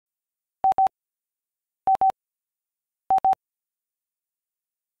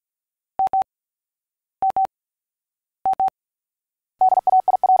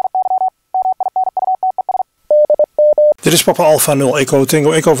Dit is Papa Alpha 0 Echo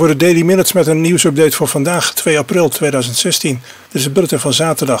Tango Echo voor de Daily Minutes met een nieuwsupdate voor vandaag, 2 april 2016. Dit is het bulletin van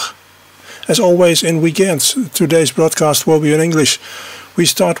zaterdag. As always in weekends, today's broadcast will be in English. We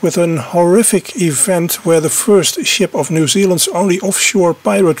start with an horrific event where the first ship of New Zealand's only offshore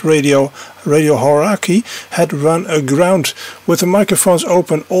pirate radio, Radio Hauraki, had run aground with the microphones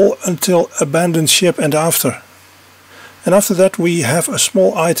open all until abandoned ship and after. And after that we have a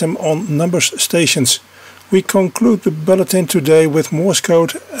small item on numbers stations. We conclude the bulletin today with Morse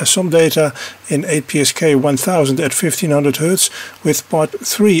code, some data in 8PSK 1000 at 1500 Hz with part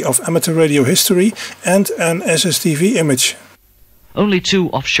 3 of amateur radio history and an SSTV image. Only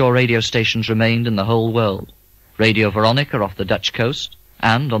 2 offshore radio stations remained in the whole world. Radio Veronica off the Dutch coast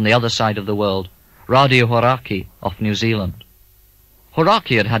and, on the other side of the world, Radio Hauraki off New Zealand.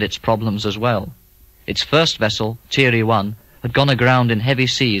 Hauraki had had its problems as well. Its first vessel, Tieri 1, had gone aground in heavy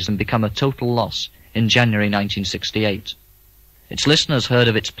seas and become a total loss in January 1968. Its listeners heard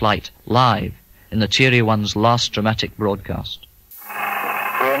of its plight live in the Tieri 1's last dramatic broadcast.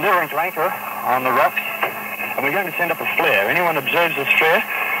 We're endeavouring to anchor on the rocks, and we're going to send up a flare. Anyone observes this flare,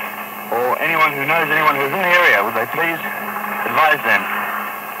 or anyone who knows anyone who's in the area, would they please advise them?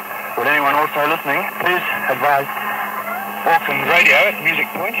 Would anyone also listening please advise Auckland Radio at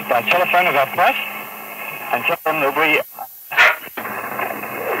Music Point by telephone of our price, and tell them that we...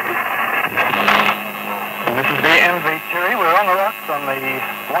 This is the MV Tieri. We're on the rocks on the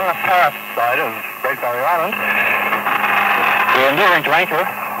Wangapara side of Great Barrier Island. We're endeavouring to anchor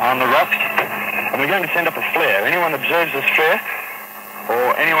on the rocks, and we're going to send up a flare. Anyone observes this flare,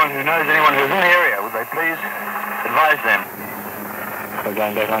 or anyone who knows anyone who's in the area, would they please advise them? We're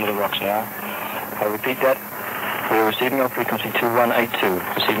going back under the rocks now. I repeat that. We're receiving on frequency 2182.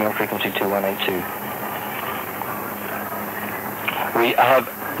 Receiving on frequency 2182. We have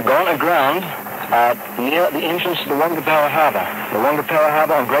gone aground near the entrance to the Wangapara Harbour. The Wangapara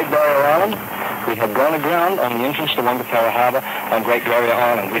Harbour on Great Barrier Island. We have gone aground on the entrance to Wangapara Harbour on Great Barrier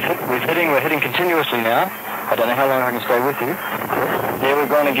Island. We're heading continuously now. I don't know how long I can stay with you. There we've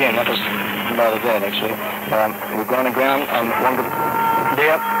gone again. That was rather bad, actually. We've gone aground on Wangapara.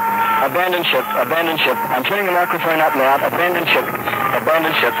 There. Abandoned ship, abandoned ship. I'm turning the microphone up now. Abandoned ship,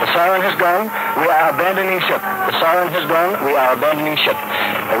 abandoned ship. The siren has gone. We are abandoning ship. The siren has gone. We are abandoning ship.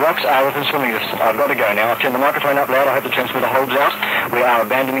 The rocks are within swimming distance. I've got to go now. I've turned the microphone up loud. I hope the transmitter holds out. We are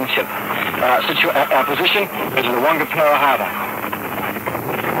abandoning ship. Our position is in the Wangapara Harbour.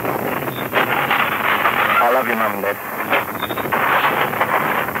 I love you, Mum and Dad.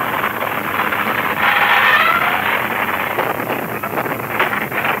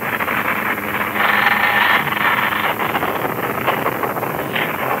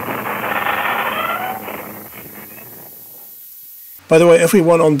 By the way,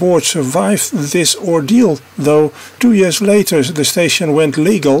 everyone on board survived this ordeal, though 2 years later the station went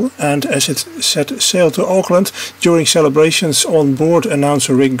legal and, as it set sail to Auckland, during celebrations on board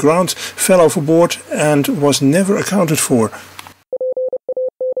announcer Rick Grant fell overboard and was never accounted for.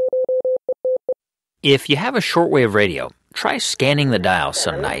 If you have a shortwave radio, try scanning the dial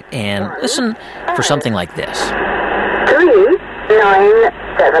some night and listen for something like this.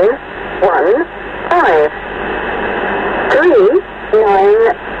 39715.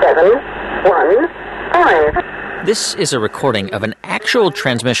 39715. This is a recording of an actual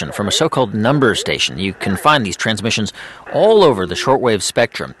transmission from a so-called number station. You can find these transmissions all over the shortwave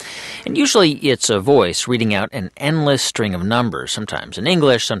spectrum. And usually it's a voice reading out an endless string of numbers, sometimes in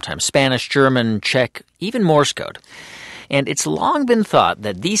English, sometimes Spanish, German, Czech, even Morse code. And it's long been thought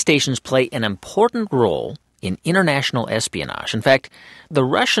that these stations play an important role in international espionage. In fact, the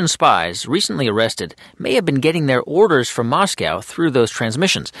Russian spies recently arrested may have been getting their orders from Moscow through those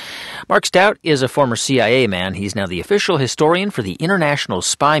transmissions. Mark Stout is a former CIA man. He's now the official historian for the International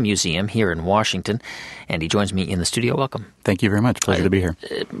Spy Museum here in Washington, and he joins me in the studio. Welcome. Thank you very much. Pleasure to be here.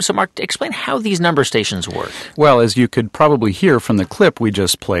 So, Mark, explain how these number stations work. Well, as you could probably hear from the clip we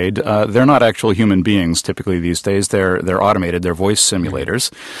just played, they're not actual human beings typically these days. They're automated. They're voice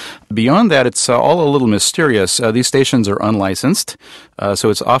simulators. Beyond that, it's all a little mysterious. These stations are unlicensed, so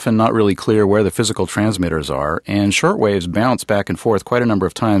it's often not really clear where the physical transmitters are, and shortwaves bounce back and forth quite a number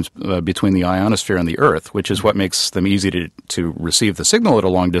of times between the ionosphere and the Earth, which is what makes them easy to receive the signal at a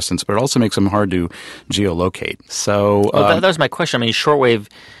long distance, but it also makes them hard to geolocate. So that was my question. I mean, shortwave,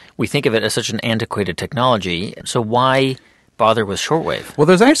 we think of it as such an antiquated technology, so why bother with shortwave? Well,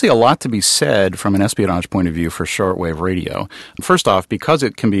 there's actually a lot to be said from an espionage point of view for shortwave radio. First off, because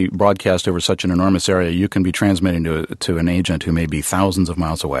it can be broadcast over such an enormous area, you can be transmitting to an agent who may be thousands of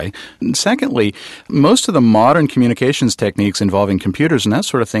miles away. And secondly, most of the modern communications techniques involving computers and that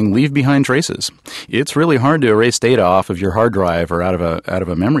sort of thing leave behind traces. It's really hard to erase data off of your hard drive or out of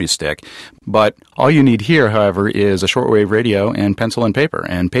a memory stick. But all you need here, however, is a shortwave radio and pencil and paper.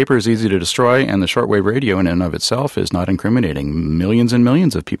 And paper is easy to destroy, and the shortwave radio in and of itself is not incriminating. Millions and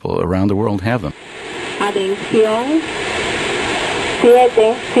millions of people around the world have them. Atención.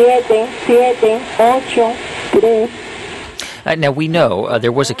 7, 7, 7, 8, 3. Now, we know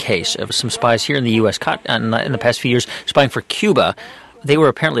there was a case of some spies here in the U.S. caught in the past few years spying for Cuba. They were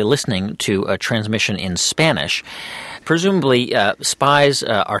apparently listening to a transmission in Spanish. Presumably, spies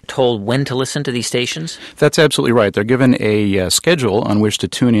are told when to listen to these stations? That's absolutely right. They're given a schedule on which to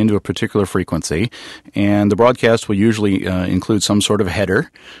tune into a particular frequency, and the broadcast will usually include some sort of header,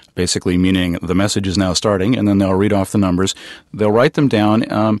 basically meaning the message is now starting, and then they'll read off the numbers. They'll write them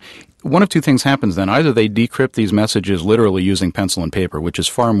down. One of two things happens then. Either they decrypt these messages literally using pencil and paper, which is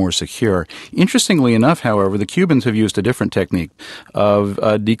far more secure. Interestingly enough, however, the Cubans have used a different technique of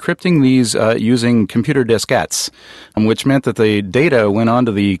decrypting these using computer diskettes, which meant that the data went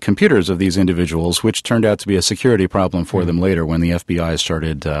onto the computers of these individuals, which turned out to be a security problem for them later when the FBI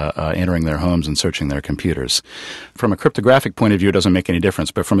started entering their homes and searching their computers. From a cryptographic point of view, it doesn't make any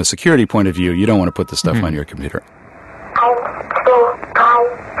difference, but from a security point of view, you don't want to put this stuff on your computer.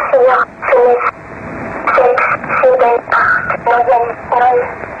 4, 3, 6, 7, 8, 9,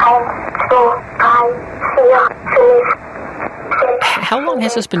 10, 2, 3, 6. How long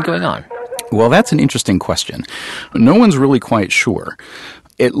has this been going on? Well, that's an interesting question. No one's really quite sure.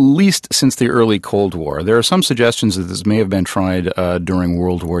 At least since the early Cold War. There are some suggestions that this may have been tried during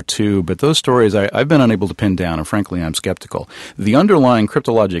World War II, but those stories I've been unable to pin down, and frankly, I'm skeptical. The underlying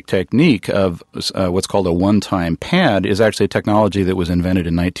cryptologic technique of what's called a one-time pad is actually a technology that was invented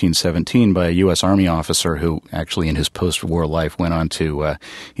in 1917 by a U.S. Army officer who actually in his post-war life went on to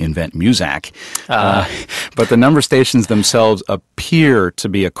invent Muzak. But the number stations themselves appear to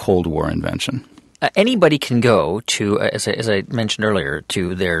be a Cold War invention. Anybody can go to, as I mentioned earlier,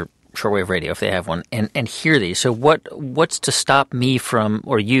 to their shortwave radio if they have one, and hear these. So what's to stop me from,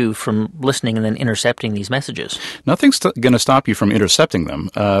 or you, from listening and then intercepting these messages? Nothing's going to stop you from intercepting them.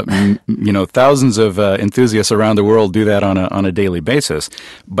 Thousands of enthusiasts around the world do that on a daily basis.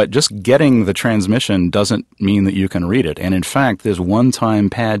 But just getting the transmission doesn't mean that you can read it. And in fact, this one-time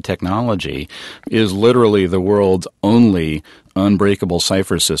pad technology is literally the world's only unbreakable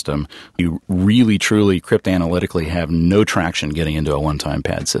cipher system. You really, truly, cryptanalytically have no traction getting into a one-time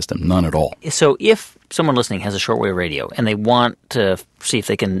pad system. None at all. So if someone listening has a shortwave radio and they want to see if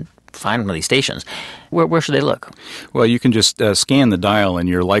they can find one of these stations, where should they look? Well, you can just scan the dial and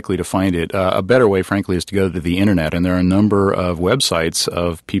you're likely to find it. A better way, frankly, is to go to the Internet, and there are a number of websites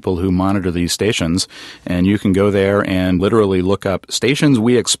of people who monitor these stations, and you can go there and literally look up stations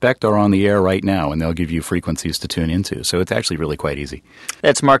we expect are on the air right now, and they'll give you frequencies to tune into. So it's actually really quite easy.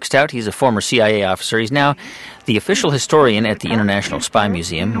 That's Mark Stout. He's a former CIA officer. He's now the official historian at the International Spy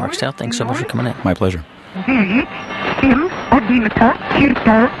Museum. Mark Stout, thanks so much for coming in. My pleasure.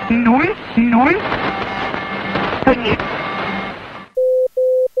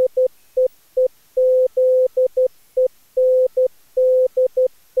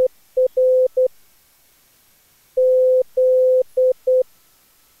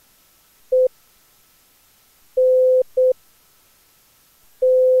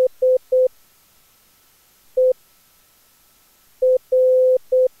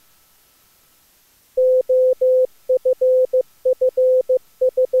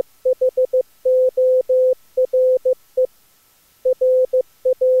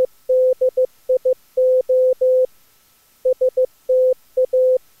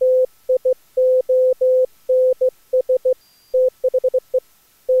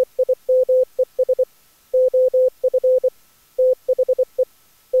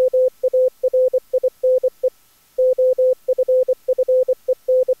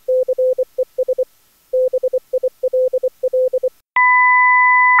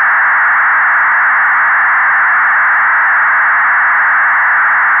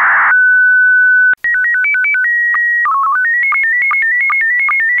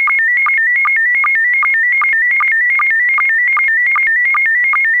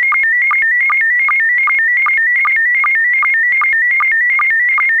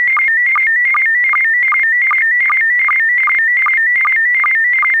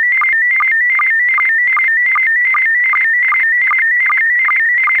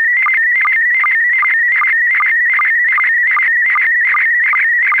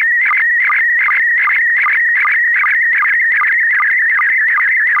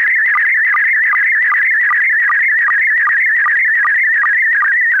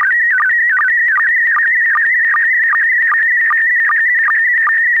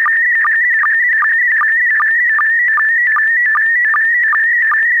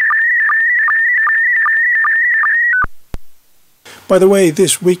 By the way,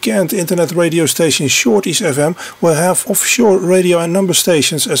 this weekend internet radio station Shorties FM will have offshore radio and number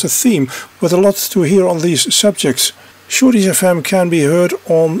stations as a theme, with a lot to hear on these subjects. Shorties FM can be heard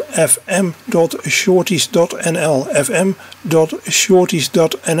on fm.shorties.nl,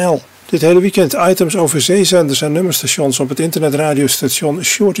 fm.shorties.nl. Dit hele weekend items over zeezenders en nummerstations op het internetradiostation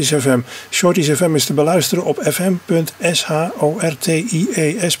Shorties FM. Shorties FM is te beluisteren op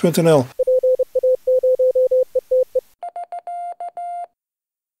fm.shorties.nl.